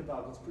can check it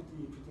out. It's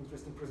pretty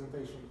interesting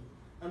presentation.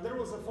 And there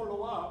was a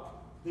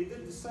follow-up. They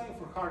did the same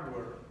for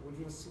hardware, which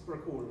was super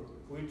cool.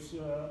 Which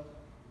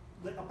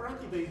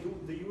apparently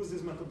they use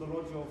this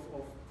methodology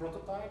of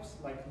prototypes,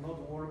 like not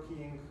the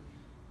working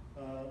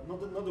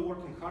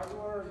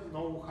hardware,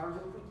 no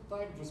hardware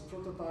prototype, just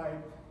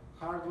prototype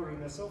hardware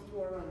in a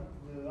software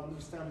and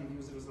understand if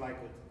users like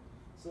it.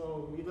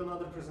 So with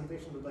another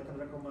presentation that I can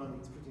recommend,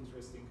 it's pretty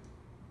interesting.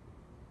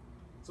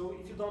 So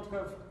if you don't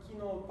have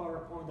Keynote,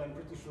 PowerPoint, I'm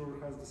pretty sure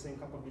has the same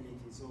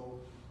capability, so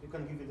you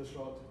can give it a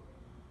shot.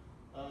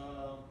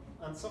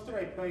 And software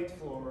I paid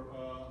for,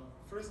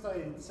 first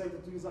I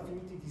decided to use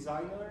Affinity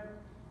Designer.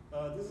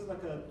 This is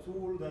like a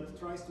tool that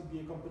tries to be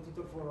a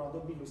competitor for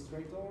Adobe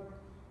Illustrator.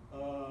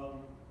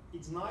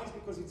 It's nice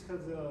because it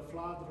has a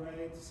flat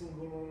rate,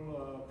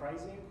 single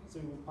pricing, so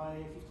you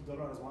pay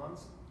 $50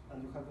 once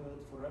and you have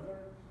it forever.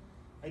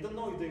 I don't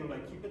know if they will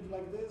like keep it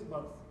like this,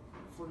 but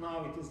for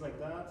now it is like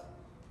that.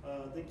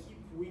 They keep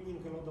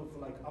winning a lot of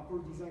like Apple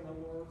Design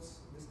Awards.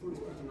 This tool is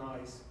pretty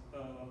nice,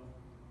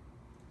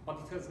 but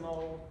it has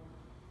not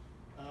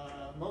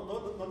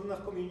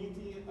enough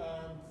community,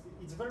 and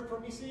it's very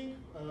promising.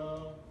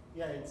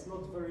 Yeah, it's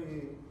not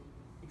very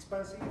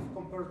expensive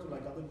compared to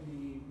like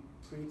Adobe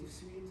Creative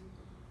Suite,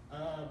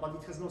 but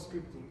it has no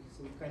scripting,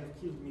 so it kind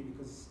of killed me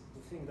because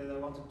the thing that I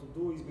wanted to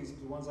do is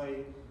basically once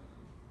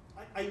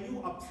I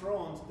knew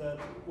upfront that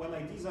when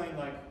I design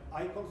like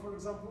icon, for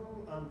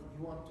example, and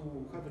you want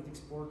to have it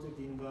exported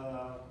in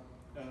the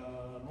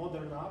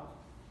modern app,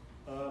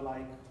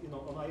 like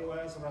on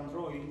iOS or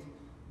Android,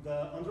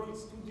 the Android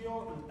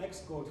Studio and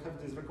Xcode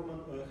have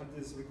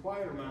this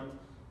requirement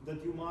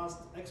that you must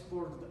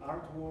export the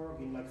artwork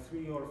in like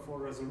 3 or 4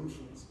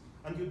 resolutions,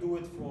 and you do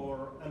it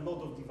for a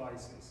lot of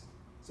devices.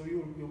 So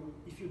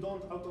if you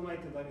don't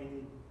automate it, I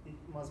mean, it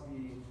must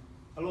be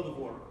a lot of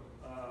work.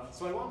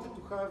 So I wanted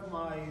to have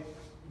my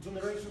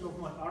generation of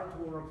my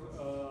artwork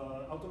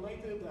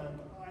automated, and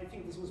I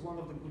think this was one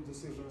of the good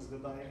decisions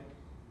that I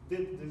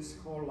did this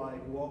whole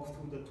like walk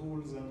through the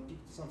tools and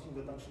picked something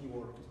that actually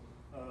worked.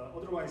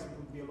 Otherwise, it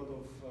would be a lot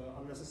of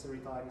unnecessary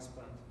time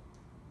spent.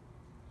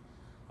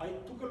 I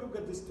took a look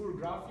at this tool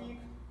Graphic.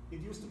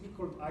 It used to be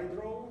called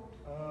iDraw.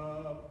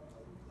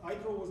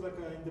 iDraw was like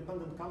an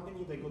independent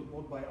company. They got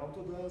bought by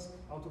Autodesk.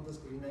 Autodesk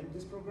renamed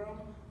this program.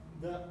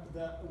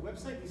 The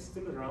website is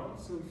still around,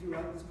 so if you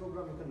like this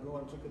program, you can go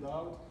and check it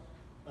out.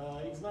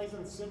 It's nice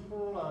and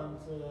simple, and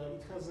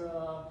it has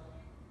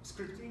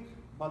scripting,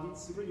 but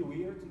it's really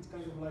weird. It's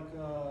kind of like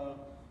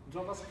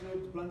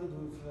JavaScript blended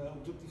with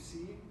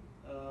Objective-C.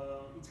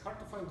 It's hard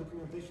to find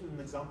documentation and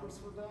examples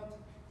for that.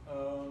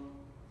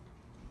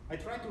 I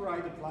tried to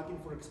write a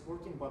plugin for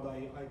exporting, but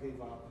I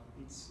gave up.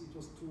 It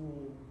was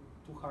too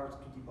hard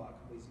to debug,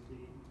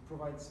 basically. It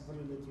provides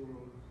very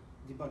little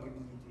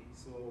debuggability,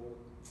 so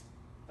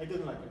I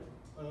didn't like it.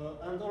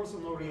 And also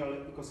no real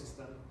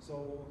ecosystem.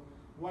 So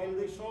while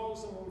they show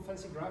some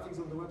fancy graphics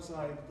on the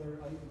website,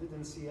 I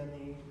didn't see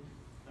any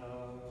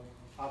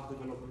app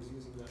developers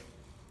using that.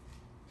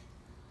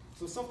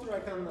 So software I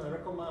can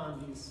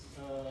recommend is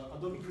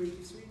Adobe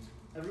Creative Suite.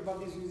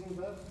 Everybody's using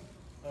that.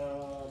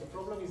 The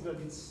problem is that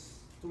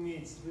to me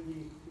it's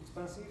really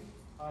expensive.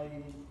 I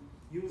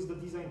use the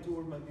design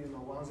tool maybe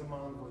once a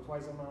month or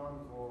twice a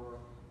month or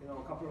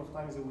a couple of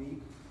times a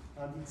week,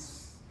 and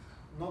it's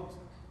not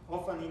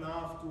often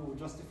enough to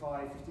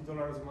justify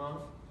 $50 a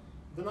month.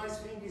 The nice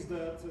thing is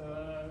that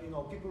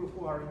people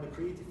who are in the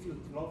creative field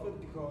love it,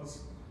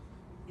 because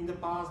in the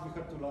past you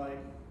had to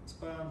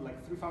spend like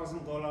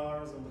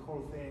 $3,000 on the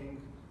whole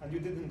thing, and you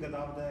didn't get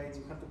updates.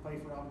 You had to pay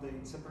for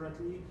updates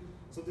separately.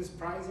 So this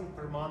pricing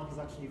per month is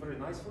actually very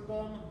nice for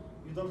them.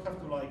 You don't have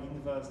to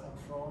invest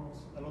upfront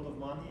a lot of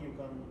money. You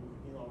can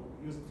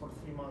use it for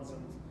 3 months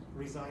and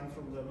resign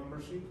from the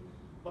membership.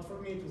 But for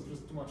me, it was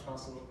just too much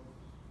hassle.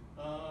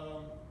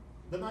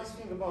 The nice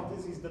thing about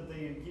this is that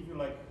they give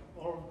you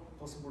all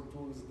possible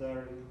tools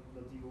there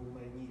that you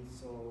may need.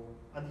 So,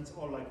 and it's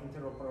all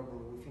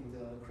interoperable within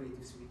the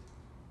Creative Suite.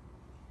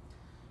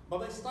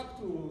 But I stuck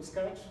to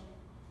Sketch.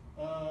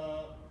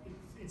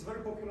 It's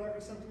very popular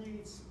recently.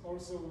 It's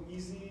also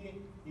easy.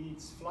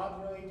 It's flat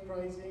rate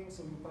pricing,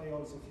 so you pay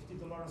also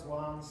 $50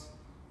 once.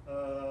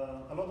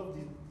 A lot of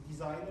the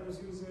designers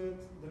use it.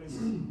 There is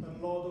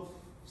a lot of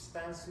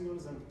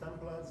stencils and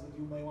templates that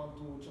you may want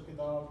to check it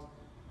out.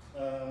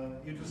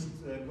 You just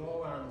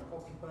go and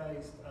copy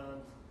paste,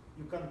 and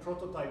you can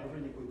prototype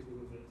really quickly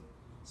with it.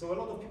 So a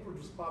lot of people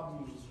just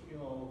publish,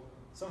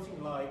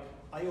 something like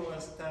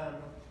iOS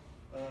 10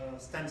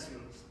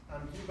 stencils,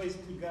 and you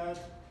basically get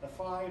a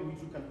file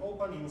which you can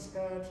open in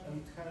Sketch,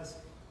 and it has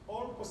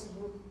all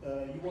possible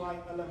UI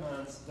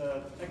elements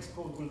that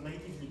Xcode will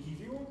natively give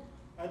you,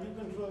 and you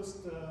can just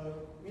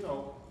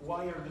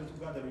wire them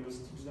together, you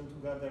stitch them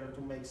together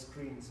to make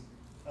screens,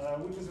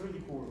 which is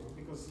really cool,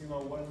 because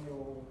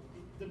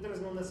there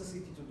is no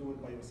necessity to do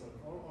it by yourself.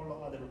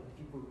 All other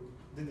people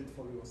did it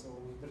for you, so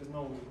there is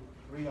no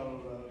real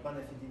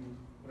benefit in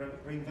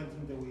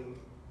reinventing the wheel.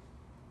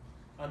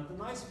 And the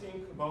nice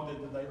thing about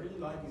it that I really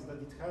like is that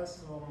it has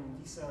some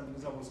decent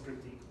usable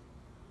scripting.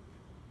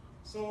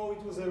 So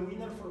it was a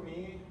winner for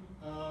me.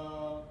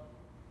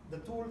 The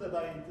tool that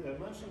I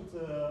mentioned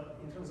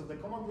in terms of the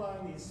command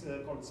line is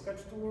called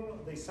Sketch Tool.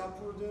 They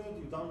support it.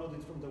 You download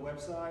it from the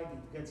website.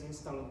 It gets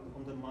installed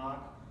on the Mac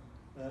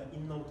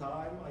in no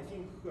time. I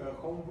think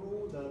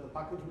Homebrew, the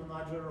package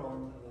manager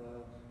on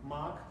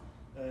Mac,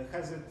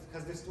 has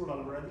this tool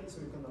already,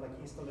 so you can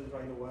install it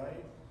right away.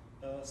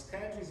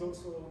 Sketch is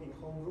also in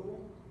Homebrew.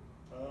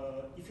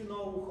 If you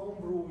know,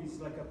 Homebrew is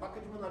like a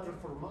package manager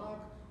for Mac.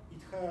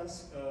 It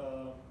has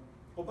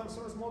open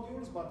source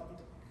modules, but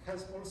it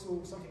has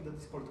also something that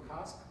is called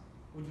Cask,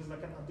 which is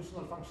like an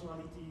additional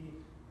functionality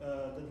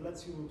that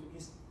lets you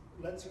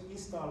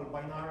install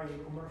binary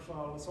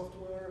commercial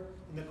software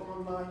in the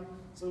command line.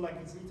 So like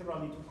it's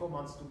literally 2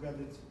 commands to get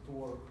it to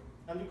work.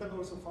 And you can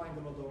also find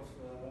a lot of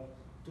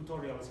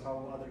tutorials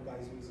how other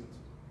guys use it.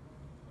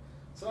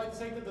 So I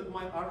decided that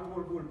my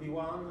artwork will be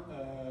one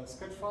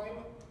sketch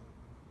file.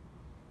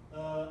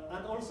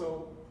 And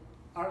also,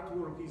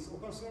 artwork is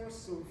open source,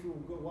 so if you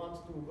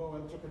want to go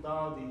and check it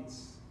out,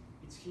 it's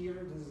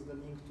here. This is the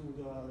link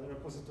to the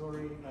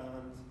repository,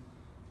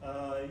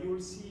 and you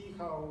will see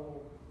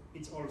how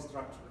it's all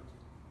structured.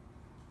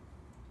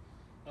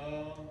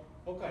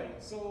 Okay,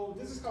 so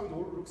this is how it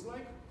looks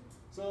like.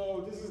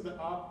 So this is the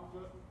app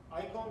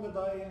icon that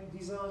I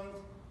designed.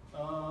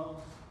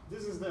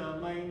 This is the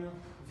main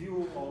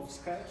view of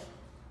Sketch.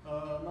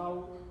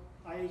 Now,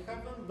 I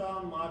haven't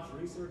done much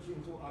research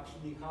into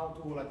actually how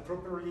to like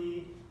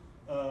properly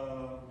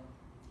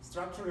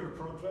structure your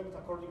project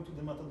according to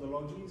the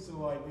methodology.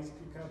 So I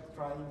basically kept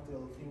trying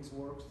till things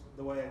worked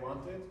the way I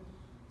wanted.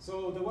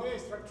 So the way I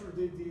structured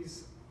it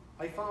is,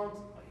 I found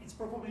it's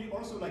probably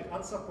also like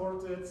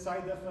unsupported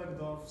side effect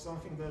of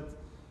something that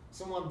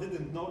someone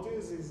didn't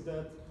notice, is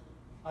that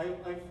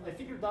I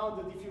figured out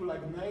that if you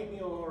like name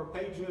your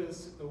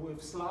pages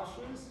with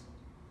slashes,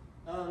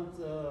 and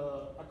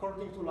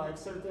according to like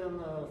certain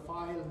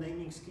file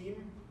naming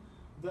scheme,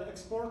 the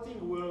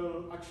exporting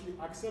will actually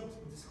accept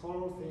this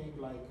whole thing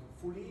like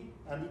fully,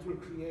 and it will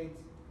create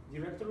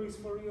directories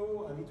for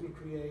you, and it will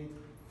create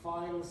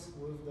files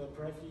with the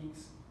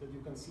prefix that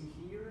you can see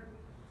here.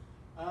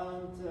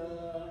 And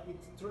it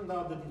turned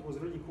out that it was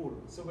really cool.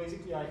 So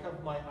basically I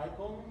have my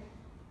icon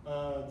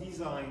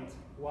designed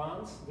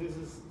once.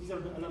 These are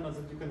the elements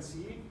that you can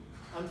see.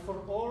 And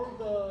for all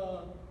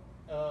the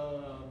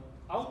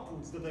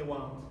outputs that I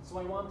want, so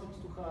I wanted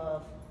to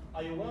have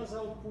iOS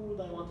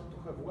output, I wanted to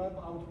have web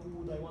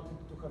output, I wanted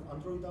to have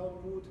Android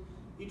output.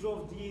 Each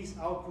of these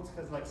outputs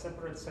has like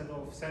separate set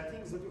of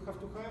settings that you have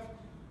to have.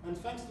 And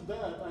thanks to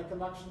that, I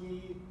can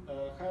actually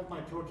have my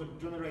project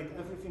generate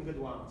everything at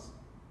once.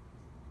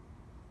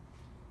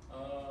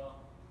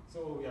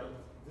 So yeah,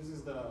 this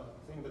is the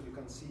thing that you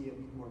can see a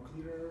bit more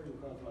clearer. You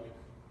have like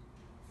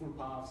full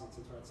paths,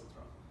 etc., etc.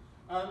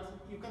 And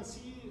you can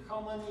see how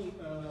many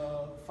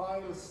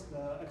files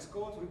the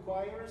Xcode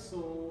requires.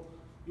 So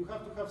you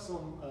have to have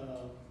some,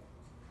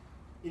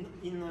 in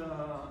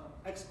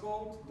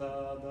Xcode,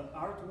 the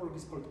artwork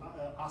is called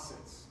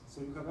assets.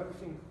 So you have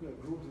everything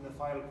grouped in a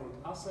file called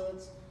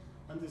assets.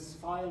 And this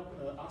file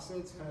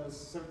assets has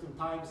certain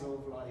types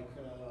of like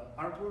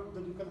artwork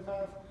that you can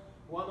have.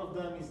 One of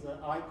them is the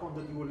icon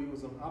that you will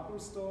use on Apple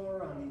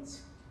Store, and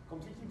it's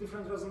completely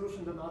different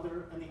resolution than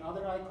any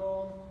other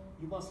icon.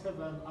 You must have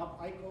an app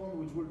icon,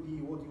 which will be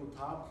what you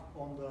tap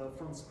on the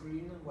front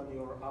screen when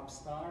your app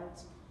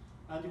starts.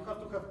 And you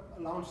have to have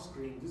a launch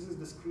screen. This is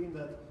the screen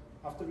that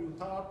after you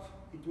tap,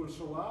 it will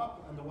show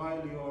up, and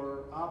while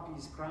your app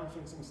is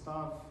crunching some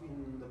stuff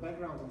in the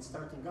background and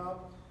starting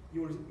up,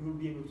 you will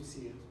be able to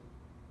see it.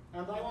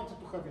 And I wanted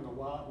to have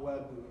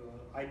web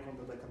icon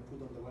that I can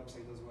put on the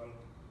website as well.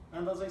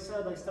 And as I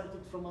said, I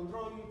started from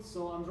Android,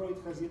 so Android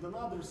has yet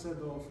another set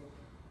of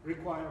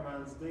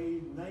requirements.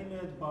 They name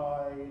it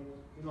by,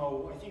 you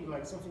know, I think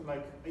like something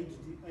like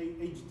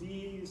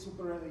HD,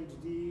 Super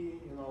HD,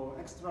 you know,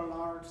 extra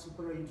large,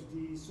 Super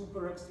HD,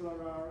 Super extra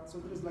large. So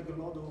there is like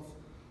a lot of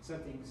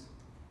settings.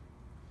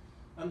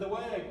 And the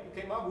way I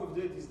came up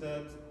with it is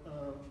that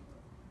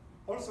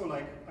also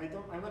like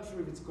I'm not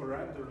sure if it's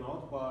correct or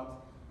not,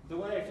 but the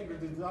way I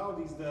figured it out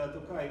is that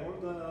okay, all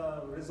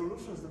the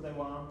resolutions that I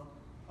want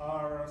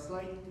are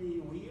slightly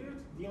weird.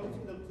 The only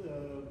thing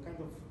that kind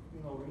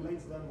of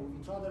relates them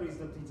with each other is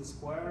that it's a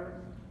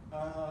square.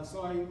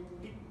 So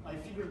I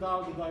figured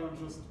out that I would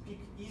just pick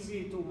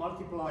easy to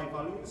multiply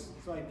values.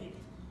 So I picked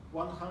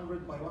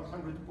 100 by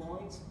 100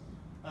 points,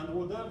 and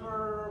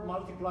whatever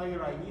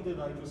multiplier I needed,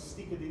 I just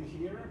stick it in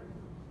here.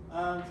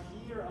 And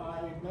here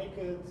I make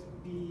it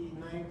be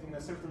named in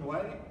a certain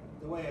way,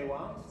 the way I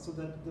want, so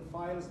that the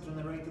files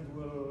generated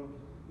will,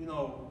 be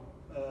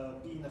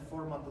in a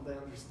format that I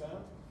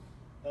understand.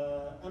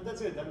 And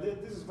that's it. And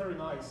this is very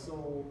nice.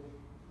 So,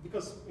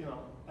 because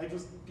I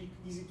just pick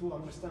easy to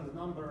understand the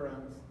number,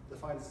 and the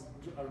files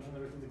are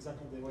generated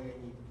exactly the way I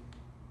need.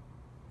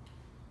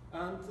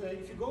 And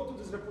if you go to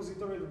this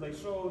repository that I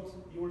showed,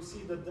 you will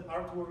see that the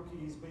artwork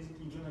is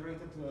basically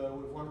generated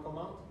with one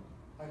command.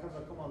 I have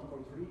a command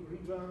called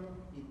regen.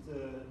 It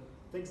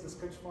takes the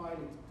sketch file,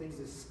 it takes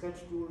the sketch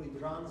tool,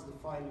 it runs the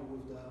file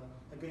with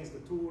against the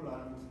tool,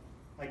 and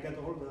I get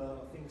all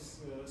the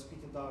things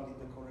spitted out in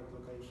the correct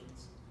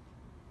locations.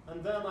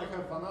 And then I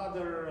have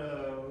another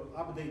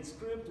update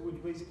script,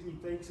 which basically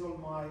takes all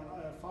my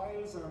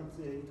files and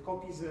it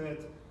copies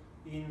it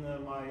in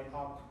my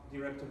app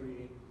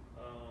directory,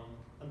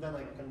 and then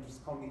I can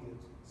just commit it.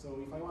 So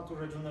if I want to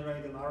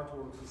regenerate an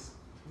artwork, it's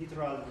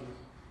literally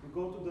You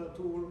go to the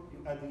tool, you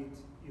edit,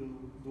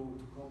 you do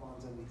 2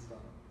 commands, and it's done.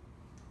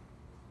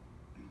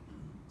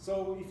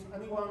 So if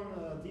anyone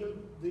deals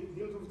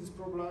with this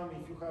problem,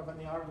 if you have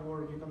any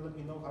artwork, you can let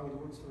me know how it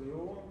works for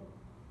you.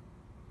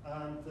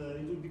 And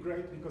it would be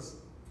great because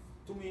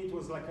to me it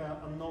was like an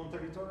unknown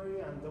territory,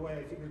 and the way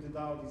I figured it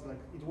out is like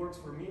it works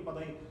for me,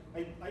 but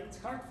it's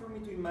hard for me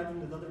to imagine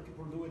that other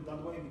people do it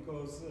that way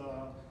because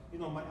you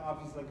know, my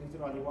app is like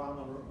literally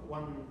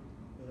one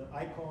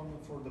icon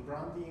for the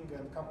branding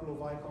and a couple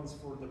of icons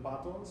for the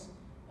buttons.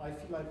 I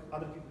feel like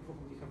other people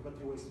probably have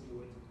better ways to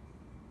do it.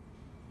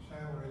 So I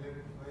have a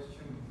related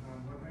question.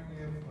 I'm wondering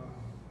if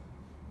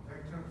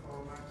vector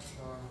formats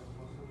are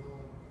possible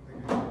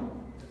again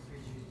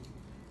SVG.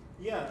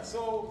 Yeah,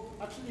 so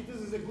actually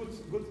this is a good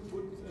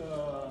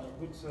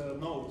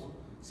note.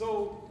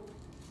 So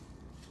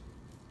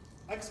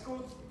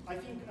Xcode, I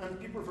think, and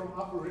people from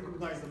Apple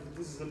recognize that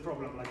this is a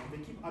problem. Like they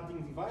keep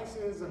adding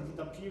devices, and it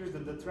appears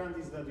that the trend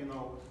is that, you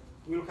know,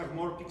 we'll have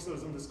more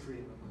pixels on the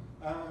screen.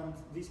 And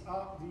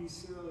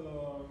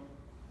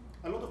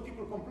a lot of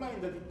people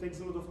complain that it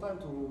takes a lot of time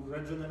to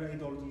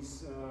regenerate all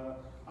these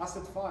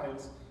asset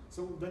files.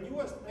 So the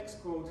newest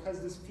Xcode has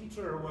this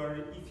feature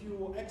where if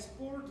you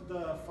export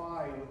the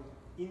file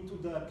into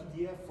the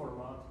PDF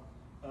format,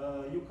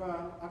 you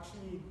can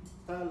actually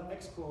tell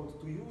Xcode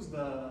to use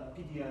the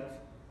PDF,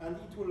 and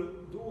it will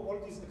do all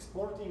this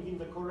exporting in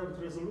the correct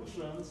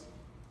resolutions,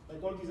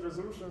 like all these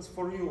resolutions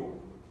for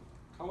you.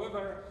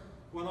 However,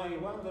 when I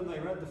went and I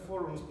read the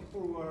forums,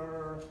 people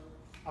were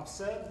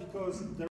upset because there